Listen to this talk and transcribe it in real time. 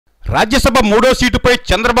రాజ్యసభ మూడో సీటుపై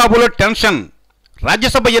చంద్రబాబులో టెన్షన్.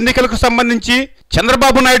 రాజ్యసభ ఎన్నికలకు సంబంధించి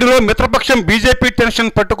చంద్రబాబు నాయుడులో మిత్రపక్షం బీజేపీ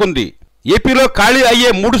టెన్షన్ పట్టుకుంది. ఏపీలో ఖాళీ అయ్యే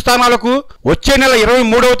 3 స్థానాలకు వచ్చే నెల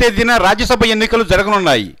 23వ తేదీన రాజ్యసభ ఎన్నికలు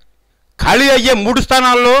జరగనున్నాయి. ఖాళీ అయ్యే 3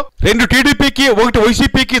 స్థానాల్లో 2 టీడీపీకి 1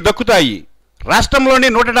 వైసీపీకి దక్కుతాయి. రాష్ట్రంలోని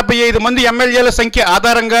 175 మంది ఎమ్మెల్యేల సంఖ్య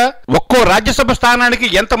ఆధారంగా ఒక్కో రాజ్యసభ స్థానానికి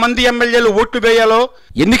ఎంతమంది ఎమ్మెల్యేలు ఓట్లు వేయాలో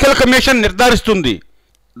ఎన్నికల కమిషన్ నిర్ధారిస్తుంది.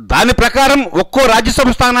 దాని ప్రకారం ఒక్కో రాజ్యసభ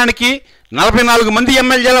స్థానానికి 44 మంది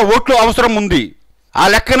ఎమ్మెల్యేల ఓట్లు అవసరం ఉంది. ఆ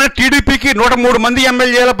లెక్కన టీడీపీకి 103 మంది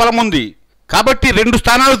ఎమ్మెల్యేల బలం ఉంది కాబట్టి 2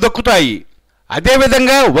 స్థానాలు దక్కుతాయి.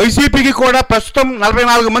 అదేవిధంగా వైసీపీకి కూడా ప్రస్తుతం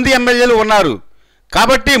 44 మంది ఎమ్మెల్యేలు ఉన్నారు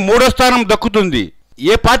కాబట్టి 3వ స్థానం దక్కుతుంది.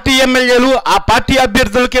 ఏ పార్టీ ఎమ్మెల్యేలు ఆ పార్టీ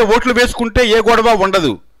అభ్యర్థులకే ఓట్లు వేసుకుంటే ఏ గొడవ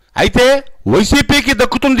ఉండదు. అయితే వైసీపీకి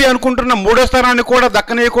దక్కుతుంది అనుకుంటున్న 3వ స్థానాన్ని కూడా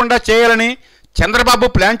దక్కనీయకుండా చేయాలని చంద్రబాబు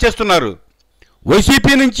ప్లాన్ చేస్తున్నారు.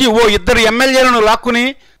 వైసీపీ నుంచి ఓ 2 ఎమ్మెల్యేలను లాక్కుని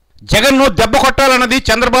జగన్ను దెబ్బ కొట్టాలన్నది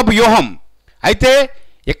చంద్రబాబు వ్యూహం. అయితే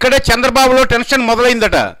ఇక్కడే చంద్రబాబులో టెన్షన్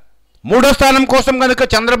మొదలైందట. 3వ స్థానం కోసం కనుక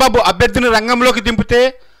చంద్రబాబు అభ్యర్థిని రంగంలోకి దింపితే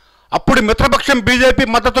అప్పుడు మిత్రపక్షం బీజేపీ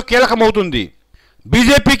మద్దతు కీలకమవుతుంది.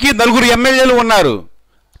 బీజేపీకి 4 ఎమ్మెల్యేలు ఉన్నారు.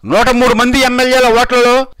 103 మంది ఎమ్మెల్యేల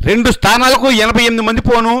ఓట్లలో 2 స్థానాలకు 88 మంది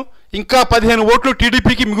పోను ఇంకా 15 ఓట్లు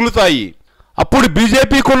టీడీపీకి మిగులుతాయి. అప్పుడు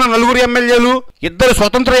బీజేపీకి ఉన్న 4 ఎమ్మెల్యేలు, 2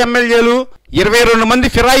 స్వతంత్ర ఎమ్మెల్యేలు, 22 మంది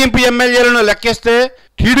ఫిరాయింపు ఎమ్మెల్యేలను లెక్కేస్తే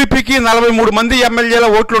టీడీపీకి 43 మంది ఎమ్మెల్యేల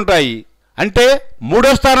ఓట్లుంటాయి. అంటే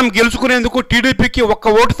 3వ స్థానం గెలుచుకునేందుకు టీడీపీకి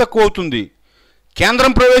 1 ఓటు తక్కువ అవుతుంది.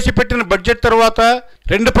 కేంద్రం ప్రవేశపెట్టిన బడ్జెట్ తర్వాత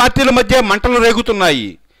 2 పార్టీల మధ్య మంటలు రేగుతున్నాయి.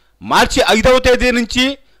 మార్చి 5వ తేదీ నుంచి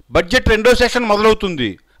బడ్జెట్ 2వ సెషన్ మొదలవుతుంది.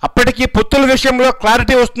 అప్పటికి పొత్తుల విషయంలో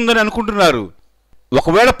క్లారిటీ వస్తుందని అనుకుంటున్నారు.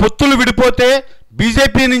 ఒకవేళ పొత్తులు విడిపోతే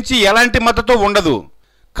బీజేపీ నుంచి ఎలాంటి మద్దతు ఉండదు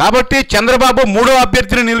కాబట్టి చంద్రబాబు 3వ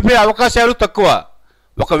అభ్యర్థిని నిలిపే అవకాశాలు తక్కువ.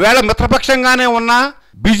 ఒకవేళ మిత్రపక్షంగానే ఉన్నా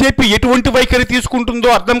బీజేపీ ఎటువంటి వైఖరి తీసుకుంటుందో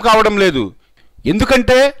అర్థం కావడం లేదు.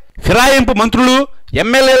 ఎందుకంటే ఫిరాయింపు మంత్రులు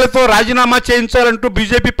ఎమ్మెల్యేలతో రాజీనామా చేయించాలంటూ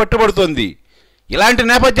బీజేపీ పట్టుబడుతోంది. ఇలాంటి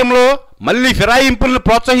నేపథ్యంలో మళ్లీ ఫిరాయింపులను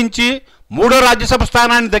ప్రోత్సహించి 3వ రాజ్యసభ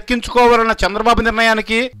స్థానాన్ని దక్కించుకోవాలన్న చంద్రబాబు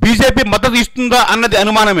నిర్ణయానికి బీజేపీ మద్దతు ఇస్తుందా అన్నది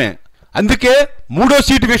అనుమానమే. అందుకే 3వ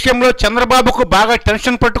సీటు విషయంలో చంద్రబాబుకు బాగా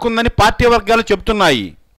టెన్షన్ పట్టుకుందని పార్టీ వర్గాలు చెబుతున్నాయి.